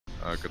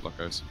Good luck,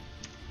 guys.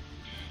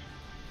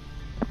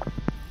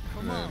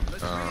 And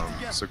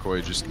then,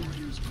 Sequoia, just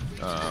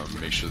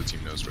make sure the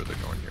team knows where they're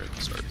going here at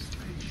the start.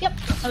 Yep,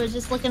 I was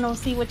just looking to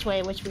see which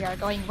we are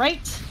going.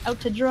 Right, out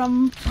to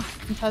drum,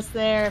 contest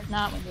there, if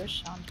not, we'll do a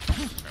shot.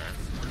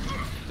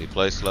 We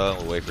play slow,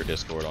 we'll wait for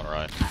Discord on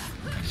right.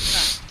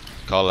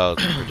 Call out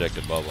the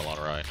projected bubble on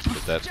right,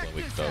 because that's when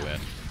we can go in.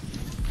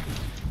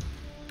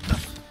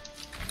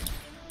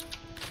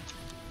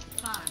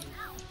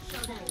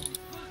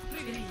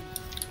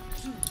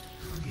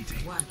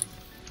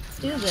 Let's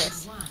do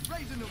this.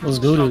 Let's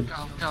go, dude.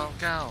 Go.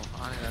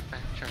 On an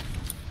adventure.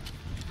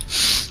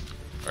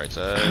 Right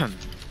side.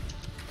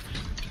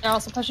 They're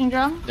also pushing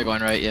drum? They're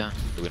going right, yeah.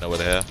 Do we know where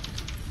they have?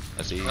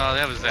 I see. Oh, they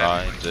have a Zen.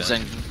 Right,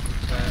 Zen.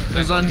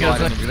 Busan, go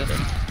Zen.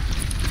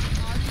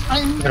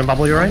 I'm Gonna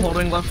bubble you right?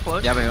 Holding left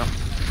click. Yeah, baby.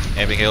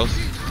 Aiming hills.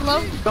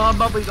 low. Go on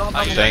bubbly, go on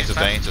bubbly.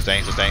 Sustain.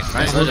 Sustain a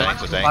little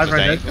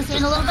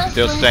bit.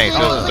 Still sustain.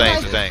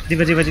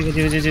 Diva.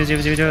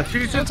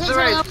 Shoot to the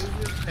right.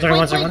 Sorry,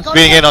 one.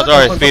 Speeding in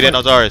Ozaria, speed in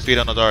Ozaria. Speed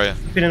in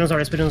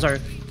Ozaria.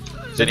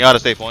 Zenyatta,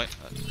 stay point.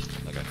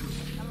 Okay.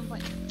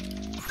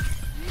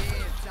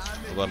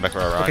 We're going back for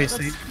our Okay,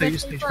 Ryan.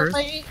 stay first.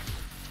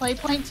 Play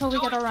point till we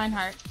get our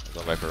Reinhardt.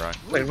 Going back for Ryan.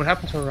 Wait, what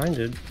happened to Orion,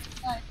 dude?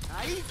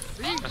 I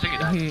think he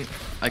died.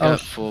 I got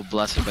full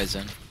blasted by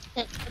Zen.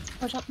 Okay, let's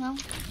push up now.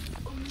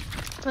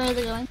 Where are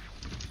they going?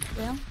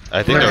 Yeah.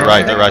 I think they're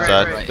right right,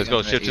 side. right. Let's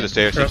go, shift to the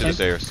stairs,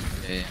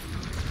 Yeah.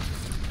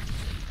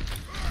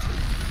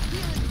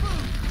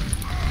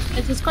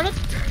 Is this credit?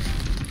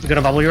 You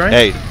gonna bubble you right?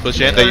 Hey, push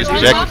in, they use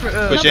project.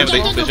 Push in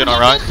on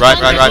right. Right.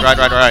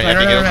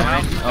 Empty kills.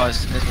 Oh,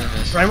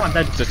 it's Ryan, one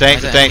dead. Sustain.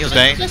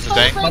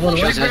 Bubble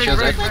away.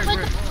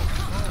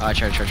 I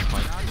tried to charge your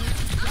point.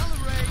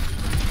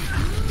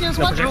 Here's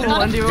No one. projection.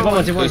 Got him.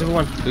 Diva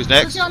one. Who's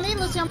next?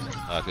 Lucian.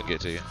 I couldn't get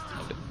to you.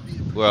 Okay.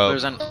 Well,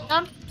 There's Zen.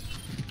 Down.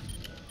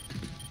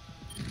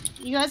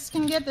 You guys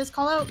can get this.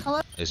 Call out.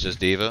 it's just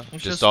Diva. It's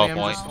Just just stall spam,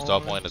 point. just Stall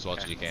hold point it. as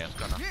much as you can.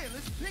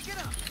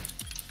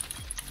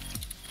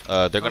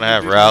 They're gonna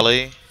have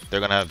rally. They're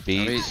gonna have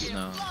beats.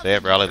 No. They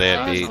have rally. They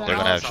have beat. They're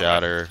gonna have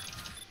shatter.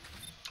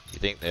 You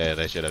think? Yeah,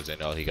 they should have Zen.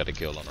 Oh, he got a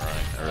kill on the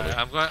right early.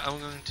 I'm going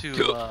to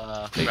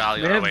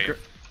rally on the way.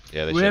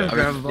 Yeah, they We should have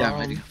have. grab Yeah, bomb.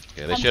 maybe.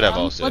 Yeah, they should have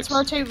all Let's 6.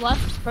 rotate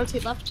left.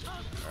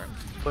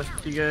 Push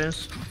you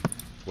guys.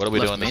 What are we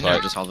Left doing this main or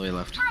fight? just all the way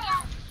left?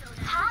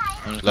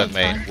 Left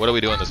main. What are we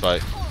doing this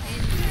fight?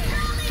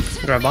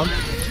 Grab bomb.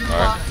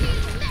 Alright.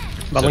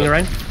 Bubbling you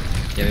right?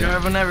 Yeah, yeah.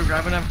 Grab whenever.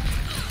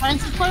 Ryan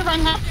support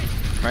Reinhardt.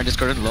 Ryan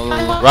discorded. Low.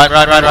 Right.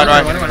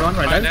 One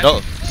dead.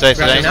 No, stay.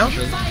 Grab now.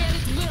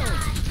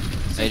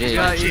 Hey, dude.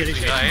 Yeah, I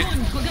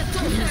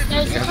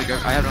There's have no Buy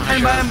high him.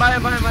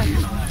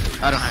 shield.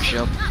 I don't have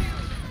shield.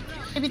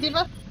 maybe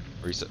Diva.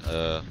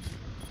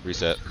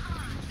 Reset.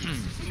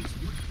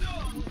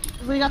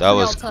 We got That the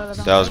was ults out of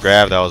them. that was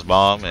grab. That was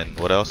bomb. And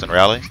what else? And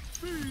rally.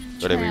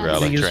 Or did we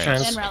rally? We used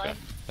Trans. trans. And rally.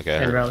 Okay. I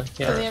And heard. rally.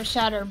 So we Yeah. have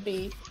shatter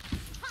B.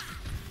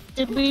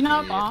 Did we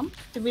not bomb?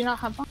 Did we not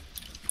have bomb?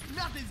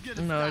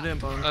 No, I didn't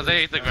bomb. Oh, they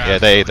ate the grass. Yeah,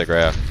 they ate the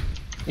grab.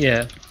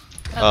 Yeah.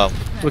 We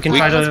We can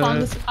try Let's bomb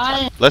to. this.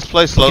 I Let's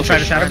play slow. We can try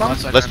For, to shatter bomb.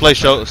 let's play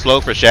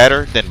slow for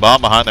shatter. Then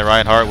bomb behind the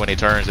Reinhardt when he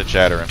turns and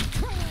shatter him.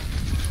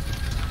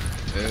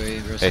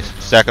 Hey,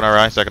 second on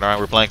right.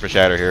 We're playing for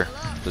shatter here.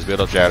 Let's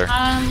build up shatter.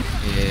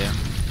 Yeah.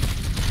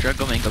 Drag,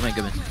 go main. Go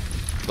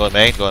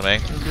in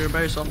main. You're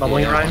by yourself.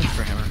 Bubbling you right?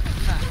 For hammer.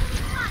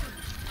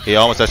 He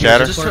almost has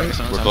shatter. Just We're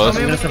tell me close.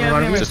 when you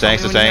have Sustain.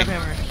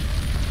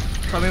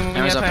 Tell me when we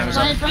Hammer's have up, hammer.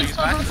 hammer's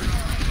Ryan,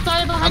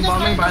 sorry, behind I'm us.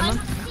 bombing behind behind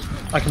us.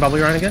 them. I can bubble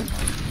you right again.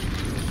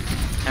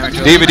 Hammer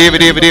two.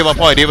 Diva 1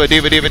 point. Diva.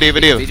 Beat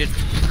it.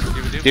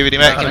 DVD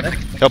Mac.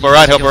 Help her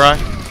Ryan.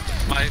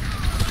 My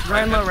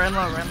Ran low. I'm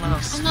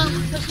not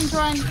pushing to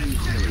Ryan.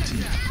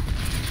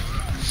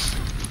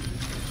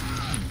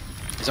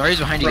 Zarya's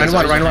behind you Ryan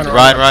guys. one.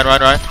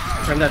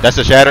 Ryan. That's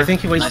the shatter. I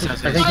think he wasted. I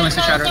think he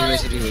wasted shatter.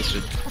 He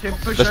wasted.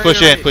 Let's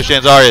push in.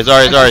 Zarya.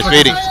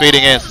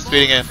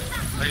 Speeding in.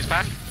 Oh, he's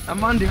back.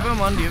 I'm on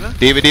Diva.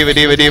 Diva.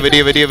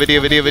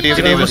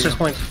 Diva was his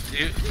point.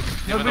 You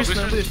have no No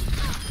boosters? boost.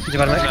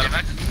 Diva Is back. that a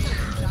mech?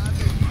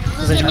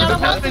 Doesn't Lucian,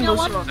 shatter.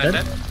 one, Lucian, one.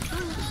 Dead.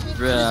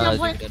 Lucian,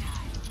 point.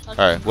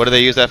 Alright, what do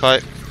they use that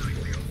fight?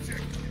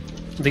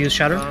 They use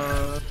shatter.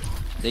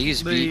 They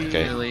use beat.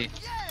 Okay. Really.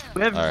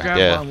 We have Alright, grab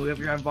yeah. bomb. We have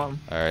grab bomb.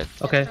 Alright.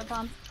 Okay.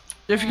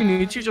 If you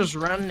need to, just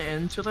run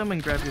into them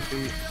and grab your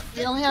feet.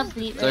 We only have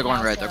beat. They're going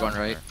now, right. so- They're going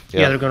right.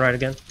 Yeah, they're going right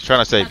again. Trying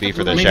to say B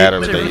for the Maybe- shatter,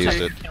 but they maybe-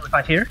 used it. Can we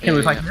fight here?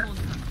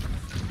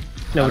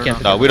 No, we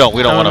can't. No, we don't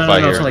want to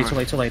fight no,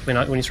 here. Too late. We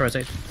need to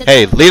rotate.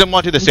 Hey, lead them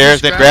onto the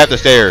stairs, then grab the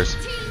stairs.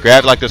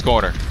 Grab like this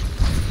corner.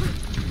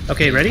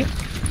 Okay, ready?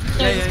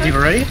 Yeah. Diva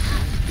ready?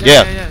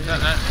 Yeah.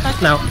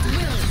 Now.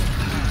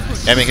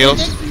 Aiming heals.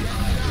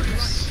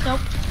 Nope.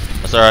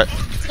 That's alright.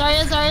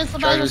 Zarya's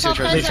behind yourself.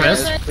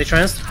 They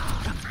trans.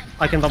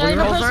 I can bubble you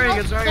Sorry,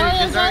 right.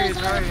 Get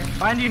Zarya.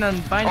 Binding.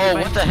 Oh,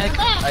 what the heck?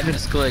 I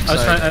just clicked.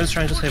 I was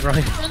trying to save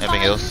Ryan.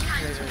 Aiming heals.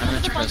 I'm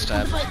gonna try to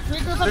stab.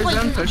 Regroup They're and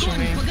done wait. pushing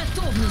me.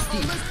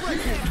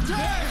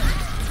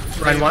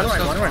 Ryan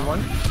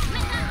one.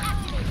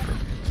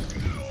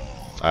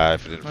 I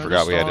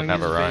forgot we didn't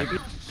have a Ryan.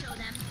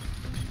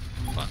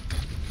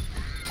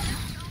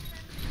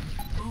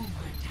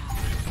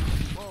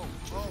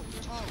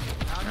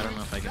 I don't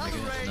know if I can make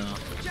it. No.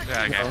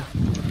 Yeah, okay.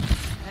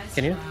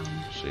 Can you?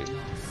 Shit.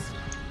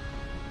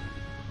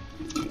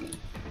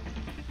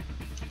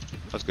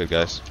 That's good,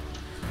 guys.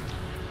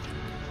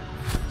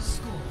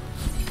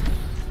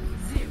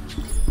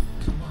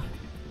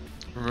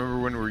 Remember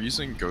when we're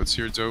using goats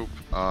here, dope?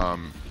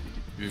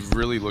 We're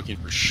really looking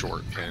for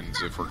short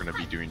pins if we're gonna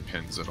be doing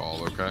pins at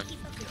all, okay?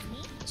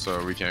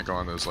 So we can't go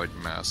on those like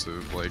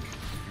massive, like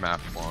map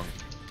long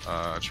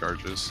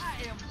charges.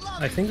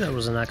 I think that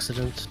was an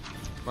accident.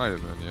 Might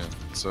have been, yeah.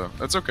 So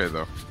that's okay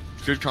though.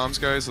 Good comms,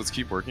 guys. Let's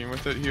keep working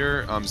with it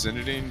here.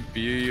 Zinedine,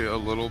 be a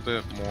little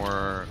bit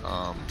more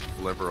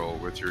liberal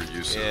with your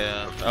use.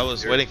 Yeah, of I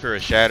was here. waiting for a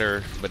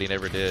shatter, but he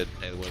never did.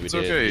 And when we It's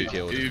did, okay. he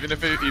killed him.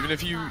 Even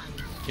if you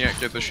can't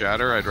get the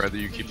shatter, I'd rather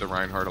you keep the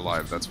Reinhardt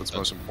alive. That's what's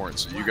most important.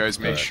 So you guys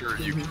make sure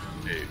you can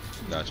engage.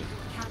 Gotcha.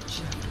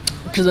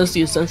 Because that's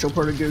the essential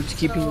part of go to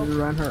keeping the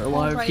Reinhardt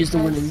alive. Alright, He's the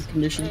guys. winning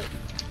condition.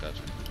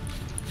 Gotcha.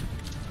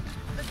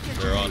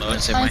 They're on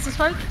us. Same Science way. is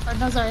hard? Or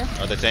no,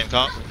 Zarya? Are they same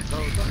comp?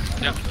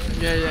 Yeah.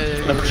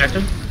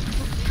 Projected.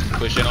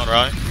 Push in on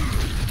Ryan.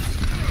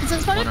 Is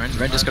this One hard? Ryan.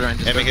 Red just got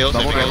Ryan. Enemy heals,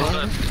 Bubble enemy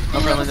Ryan. heals. No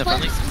friendly, no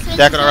friendly.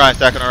 Stack on Ryan,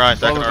 stack on Ryan,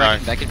 stack on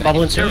Ryan. Back in.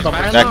 Bubble in two. Bubble.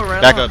 Ryan. Back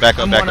Randall. up, back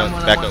up, I'm back one, up,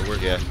 I'm back one. up. We're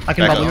yeah. I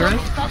can Back bubble you, up.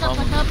 right?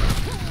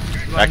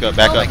 Back up,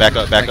 back up. Back up, back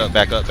up, back up,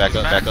 back up, back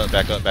up, back up, back up,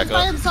 back up, back By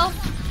up.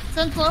 himself.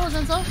 Zen low,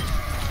 Zen low.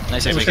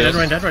 Nice Enemy enemy Ryan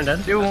heals. dead. Ryan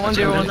dead. Do one.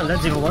 Zero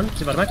one.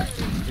 Ziva back.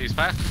 He's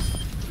back.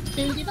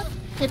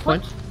 Hit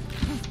point.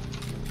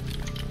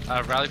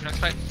 Rally for next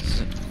fight.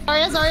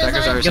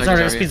 Zarya. Get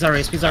Zarya. Speed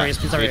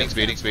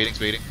Zarya.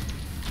 Speeding.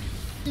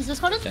 He's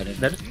discarded.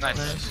 Dead.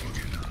 Nice.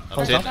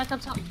 I'm 10. Back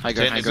up top. High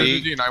guard, high guard.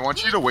 Zinedine, I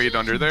want you to wait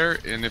under there,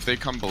 and if they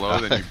come below,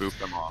 then you boop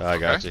them off. I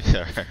got okay? you.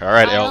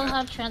 Alright, I don't Elk.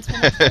 have transfer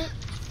next to it.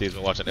 He's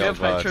been watching We have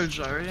Elk Nitro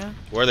vibes. Zarya.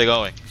 Where are they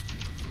going?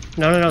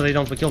 No, they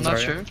don't. We killed Not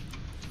Zarya. sure.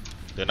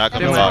 They're not They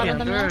coming were live.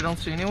 on Under, I don't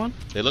see anyone.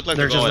 They look like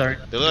They're they're just going.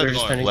 there. They look like They're they're just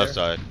going standing left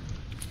there.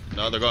 side.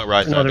 No, they're going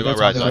right No, side. they're They're going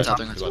right going side. top,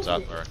 They're going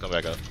top. Alright, come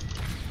back up.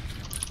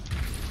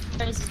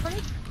 Zarya's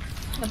discarded.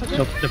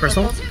 Nope, the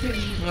personal.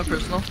 No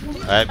personal.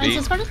 I have Ryan's beat.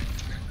 discarded.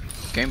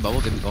 Game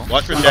bubble, give me ball.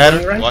 Watch for I'm shatter.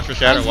 bubbling, right? Watch for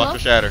shatter. Ryan's Watch low. for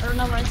shatter. Or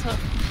no, Ryan's low.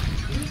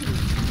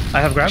 I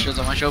have grab. Shields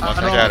on my shield. Watch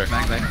for Back, shatter.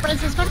 back.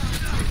 Ryan's discarded.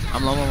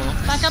 I'm low.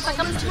 Back up.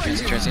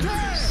 Transient.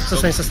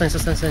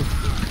 Sustain.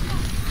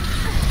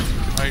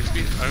 Are you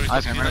speed? Are we High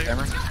still hammer, speeding?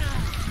 hammer.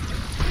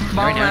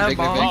 Ball, Right hand, big.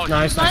 big. Oh,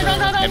 Nice.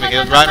 Enemy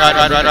heals.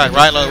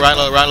 Ryan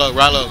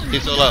low.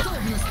 He's still low.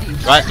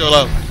 Ryan still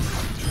low.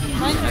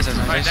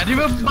 Nice.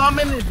 Diva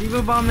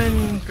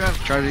bombing. Grab.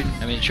 Charging.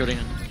 I mean, shooting.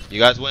 You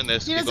guys win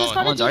this. He Keep was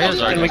going. discarded.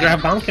 Zarya. Can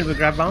we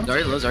grab bomb?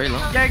 Zarya low, Zarya low.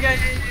 Yeah.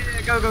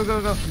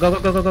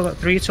 Go. Go.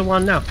 3, 2,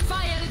 1 now.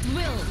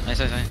 Nice.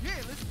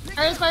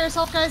 Zarya's by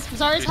yourself, guys.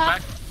 Zarya's He's half.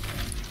 back.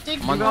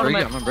 Dig. I'm on Go to break.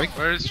 mid. I'm on break.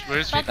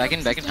 Where's Back. Back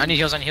in. I need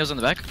heals on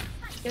the back.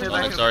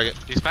 On next target.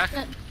 He's back.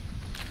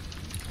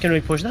 Can we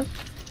push them?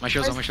 My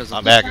shield's on.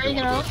 I'm back if Zarya, you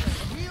get want out. to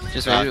push.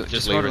 Just Nah, wait.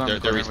 just hold leave around it.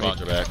 the Their corner,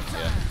 respawns are back.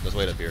 Yeah, let's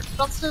wait up here.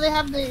 What else do they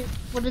have?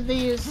 What did they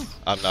use?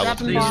 I'm Grab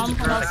not. and bomb.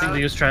 What I else? think they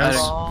use trans.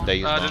 They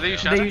use Did bomb. they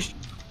use Yeah. shatter?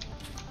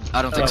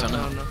 I don't think so,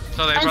 no.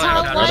 So they Ryan's probably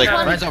out, have Are they-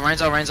 Ryan's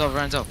out.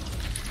 Ryan's out.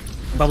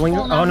 Bubbling.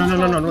 Oh, Oh, no,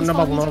 no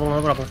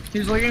bubble.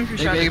 He's looking for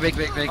shadow. Big.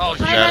 Oh,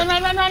 shit.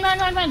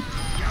 Run.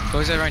 Go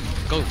inside, Ryan.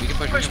 Go. We can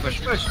push.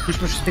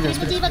 Push, speed in.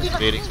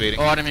 Diva. Speeding.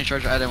 Oh, I didn't mean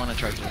charge. I didn't want to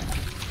charge.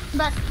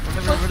 Back.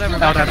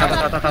 Out.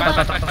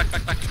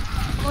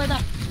 Way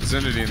back.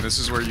 Zinedine, this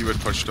is where you would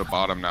push to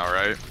bottom now,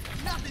 right?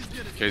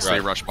 In case they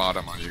Right. rush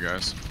bottom on you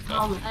guys.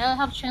 I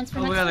have transfer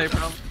Oh, next yeah, to they it.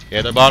 problem.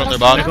 Yeah, they're bottom. They're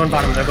going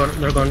bottom.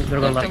 They're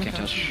going left. Can't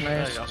touch.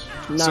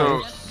 Nice.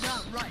 So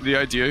the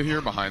idea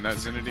here behind that,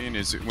 Zinedine,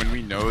 is when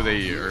we know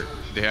they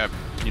have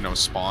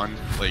spawn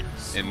like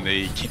and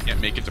they can't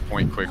make it to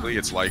point quickly,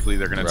 it's likely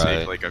they're gonna Right.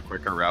 take like a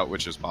quicker route,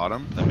 which is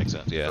bottom. That makes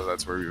sense. So Yeah.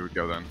 that's where we would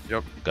go then.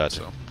 Yep. Gotcha.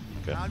 So.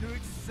 Okay.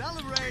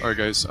 Alright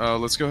guys,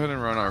 let's go ahead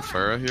and run our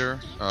Pharah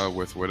here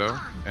with Widow,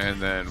 and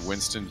then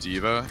Winston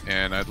Diva,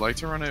 and I'd like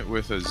to run it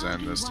with a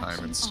Zen this time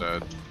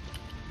instead.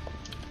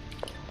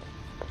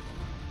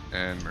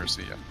 And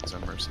Mercy, yeah,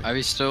 Zen Mercy. Are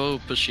we still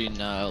pushing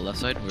left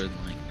side? We're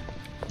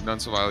like. None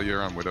Survival,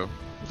 you're on Widow.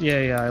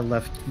 Yeah, I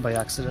left by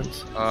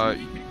accident.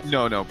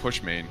 No,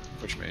 push main.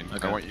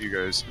 Okay. I want you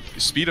guys,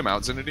 speed him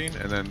out, Zinedine,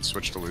 and then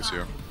switch to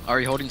Lucio. Are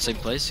we holding the same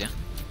place? Yeah.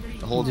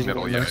 Hold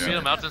middle, yeah. Speed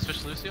him out and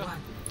switch to Lucio?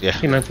 Yeah.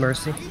 He meant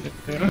Mercy.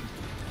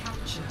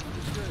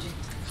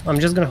 I'm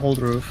just gonna hold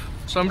roof.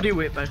 Somebody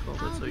wait back a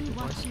little bit so you can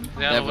place. Yeah, They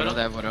the have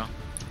Widow. Widow.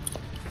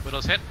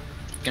 Widow's hit.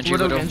 Genji,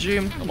 Widow Widow. Genji,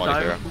 on it there.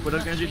 dive. Widow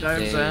Genji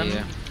dives in.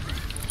 Yeah.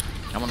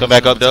 I'm on Come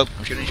back up, dope.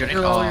 I'm shooting.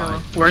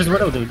 Oh, Where's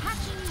Widow, dude?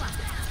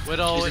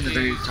 Widow He's in in the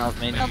very top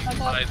main. Back up.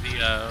 by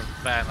the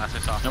van last I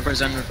saw. No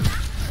present.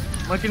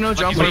 Monkey no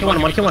jump.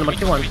 Monkey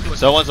Monkey one.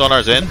 Someone's on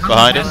our Zen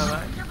behind us.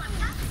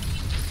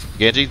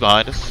 Genji's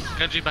behind us.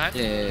 Genji behind.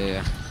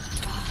 Yeah.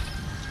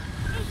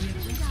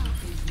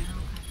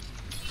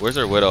 Where's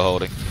their Widow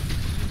holding?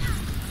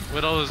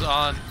 Widow is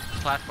on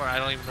platform. I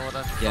don't even know what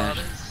that Yeah.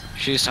 spot is.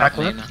 She's top Back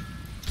lane. left?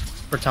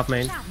 Or top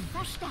main.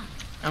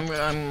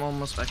 I'm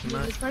almost back in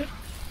that.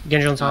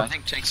 Genji on I top.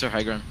 think tanks are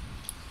high ground.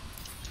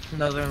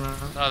 No, they're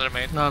not. No, they're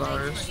main. Not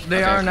ours. They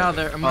Okay, are okay. now.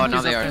 They're. Oh,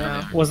 now they are.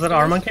 Now they are. Was that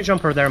our monkey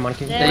jump or their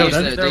monkey? They They Widow use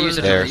dead? it. They use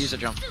it. There. They use a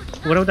jump.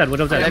 Widow dead,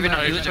 Widow dead. Maybe No,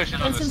 not. you're Use it.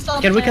 touching on It's this.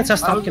 installed Can we there.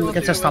 contest I top? would Can we love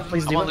contest to- top,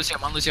 please, I'm on Diva? Lucy.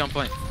 I'm on Lucy on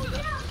point.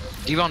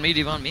 D.Va on me.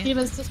 D.Va on me.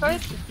 Diva's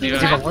discarded. Diva Diva's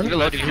Diva out. one? Diva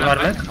low. Diva Diva low.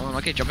 dead? I'm on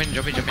monkey. Jump in.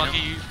 Jump in. Jump in.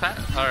 Monkey pat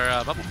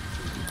or bubble.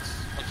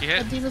 Monkey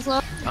hit. Diva's low.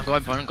 I'm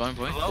going point. I'm going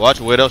point. Watch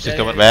Widow, she's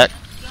coming back.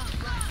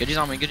 Genji's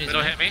on me. Genji's Widow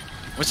on me. hit me.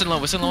 Winston low.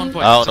 Winston low on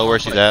point. I don't know where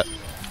she's at.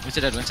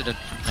 Winston dead. Winston dead.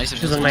 Nice.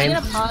 She's on I'm main.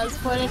 gonna pause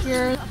point if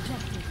you're.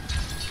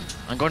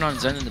 I'm going on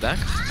Zen in the back.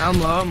 I'm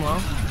low. I'm low.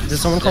 Did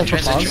someone call for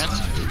Trans, pause?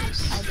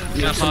 trans.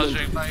 Yeah, pause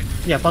during fight.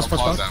 Yeah, pause, I'll pause,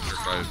 pause pause. after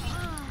fight.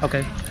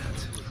 Okay.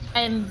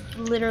 I'm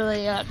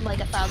literally at like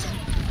 1,000.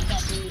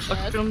 Can't do shit.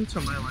 Welcome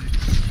to my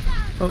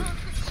life. Oh,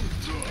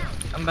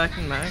 I'm back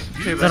in Mac.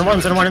 Okay, Zen one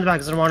in the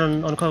back, Zen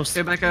one on coast.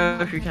 Okay, back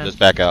out if you can. Just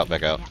back out,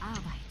 back out.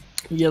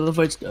 Yeah, the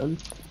fight's done.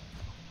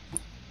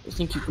 I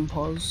think you can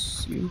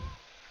pause you.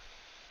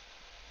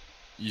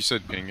 You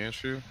said ping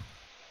issue?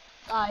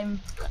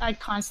 I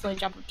constantly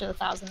jump up to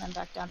 1,000 and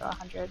back down to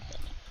 100.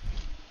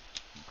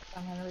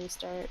 I'm gonna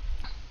restart.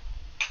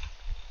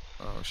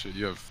 Oh shit,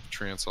 you have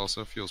trance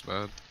also? Feels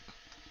bad.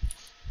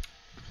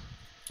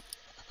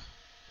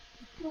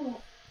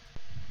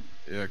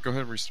 Yeah, go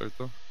ahead and restart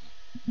though.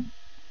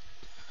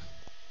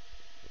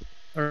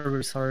 Or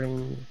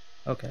restarting.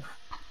 Okay.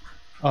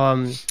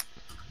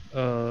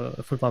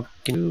 Football,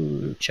 can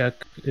you check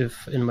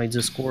if in my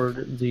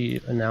Discord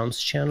the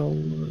announce channel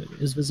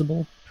is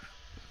visible?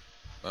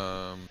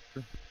 Sure.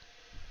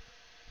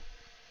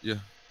 Yeah.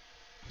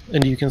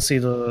 And you can see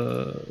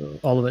the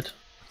all of it.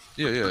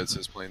 Yeah, it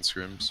says playing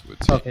scrims with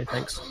T. Okay,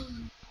 thanks.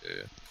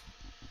 Yeah.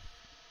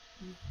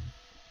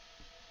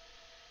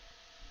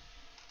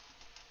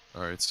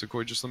 Alright,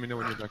 Stakoi, just let me know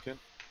when you're back in.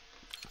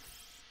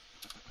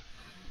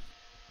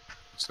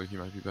 Looks like you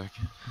might be back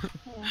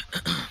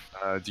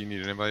in. Do you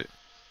need an invite?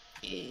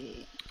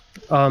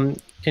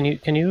 Can you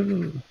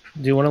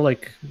do you want to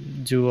like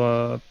do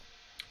a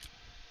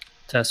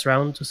test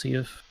round to see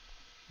if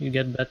you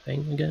get bet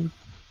ping again?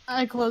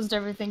 I closed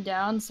everything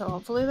down, so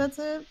hopefully that's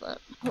it. But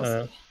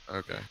we'll see.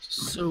 Okay.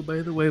 So,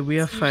 by the way, we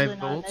have It's usually 5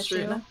 not an bolts right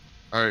issue. now.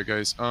 Alright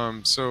guys,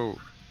 so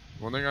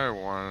one thing I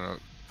want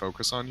to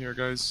focus on here,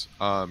 guys,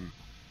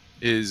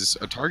 is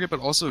a target, but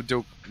also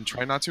dope, and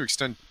try not to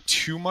extend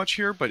too much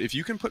here, but if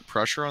you can put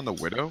pressure on the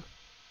Widow,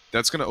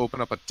 that's going to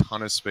open up a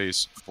ton of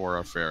space for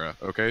a Pharah,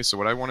 okay? So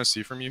what I want to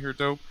see from you here,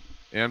 Dope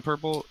and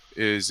Purple,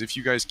 is if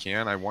you guys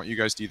can, I want you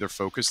guys to either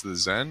focus the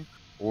Zen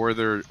or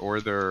their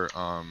Zenyatta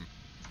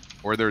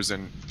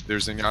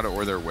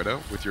or their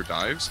Widow with your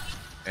dives,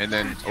 and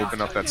then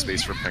open up that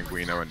space for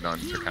Penguino and Nun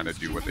to kind of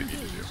do what they need to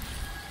do.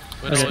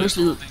 Widow is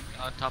Especially- holding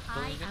on top of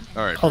building again.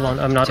 Alright. Hold on,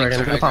 I'm not ready.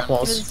 I'm Takes gonna her pop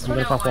walls. I'm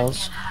gonna pop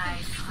walls.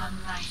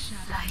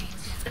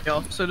 You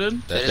also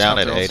did? That's down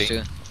at 80.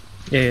 Too.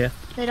 Yeah.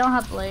 They don't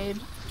have blade,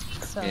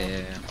 so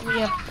Yeah. we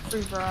have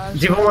free barrage.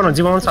 Diva one on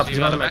top. Diva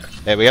Diva on on the the back.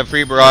 Hey, we have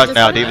free barrage Just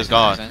now. let me- Diva's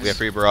gone. Defense. We have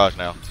free barrage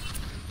now.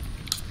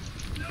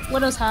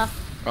 Widow's half.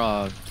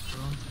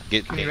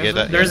 Get Can you get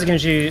that. There's a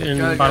Genji in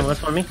Got it, bottom got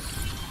left on me. I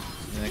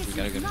think we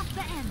gotta go.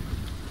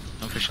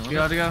 I'm pushing You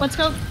gotta go. Let's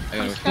go. I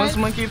gotta go. Once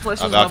monkey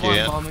places I'll knock level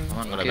you and in. bombing. I'm I'm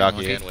on gonna okay, back I'm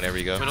you okay. in whenever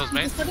you go. Widow's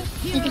main.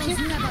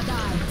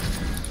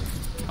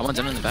 I want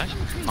Zen in the back.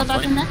 Go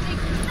back in there.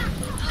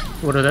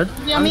 What are that?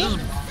 Yeah, me.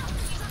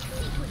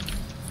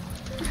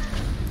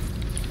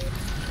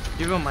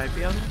 Diva might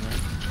be out.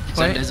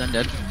 Zen dead. Zen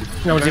dead.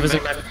 No, Diva's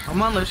in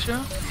I'm on Lucio.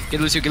 Get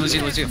Lucio. Get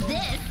Lucio. Lucio.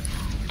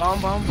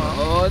 Bomb.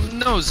 Oh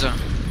no, Zen.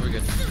 We're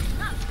good.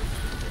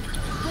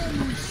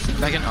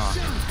 Back in.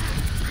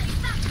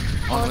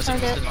 Oh, no, it's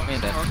target. not me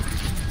and dead.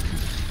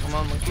 I'm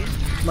on monkey.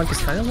 Monkey's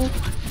kind of low.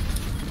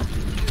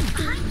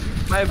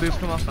 My boop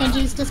come off.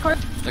 Genji's Discord.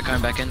 They're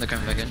coming back in. They're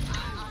coming back in.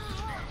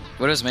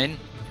 Widow's main.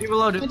 Diva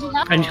loaded. Genji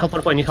half. I need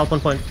help on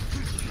point.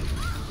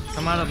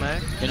 I'm out of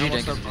mag. Genji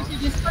Almost tank. up bomb.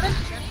 Genji Discord.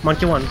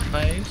 Monkey one.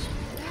 Nice.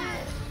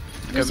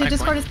 Lucy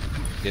Discord is.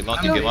 Get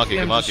monkey, get monkey,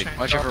 get monkey.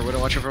 Watch out for Widow.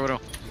 Watch out for Widow.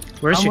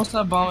 Where is she? Almost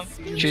at bomb.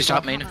 She's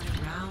top main.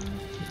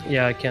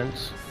 Yeah, I can't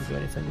do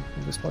anything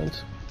at this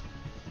point.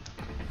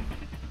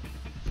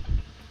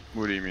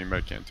 What do you mean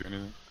by can't do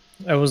anything?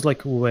 I was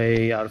like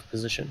way out of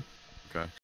position. Okay.